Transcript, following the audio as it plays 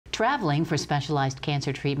Traveling for specialized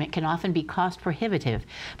cancer treatment can often be cost prohibitive,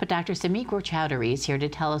 but Dr. Sameek Roychowdhury is here to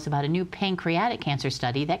tell us about a new pancreatic cancer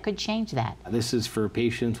study that could change that. This is for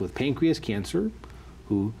patients with pancreas cancer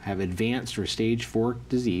who have advanced or stage 4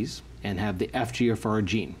 disease and have the FGFR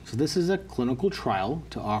gene. So this is a clinical trial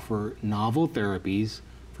to offer novel therapies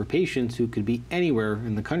for patients who could be anywhere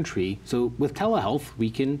in the country. So with telehealth,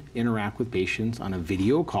 we can interact with patients on a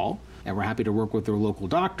video call, and we're happy to work with their local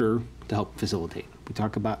doctor to help facilitate. We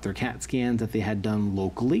talk about their CAT scans that they had done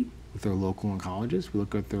locally with their local oncologist. We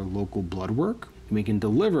look at their local blood work, and we can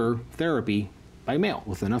deliver therapy by mail.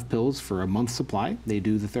 With enough pills for a month's supply, they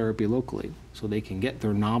do the therapy locally. So they can get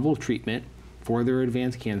their novel treatment for their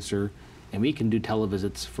advanced cancer, and we can do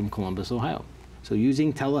televisits from Columbus, Ohio. So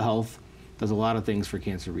using telehealth does a lot of things for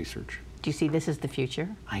cancer research. Do you see this as the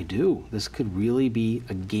future? I do. This could really be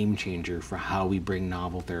a game changer for how we bring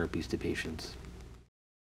novel therapies to patients.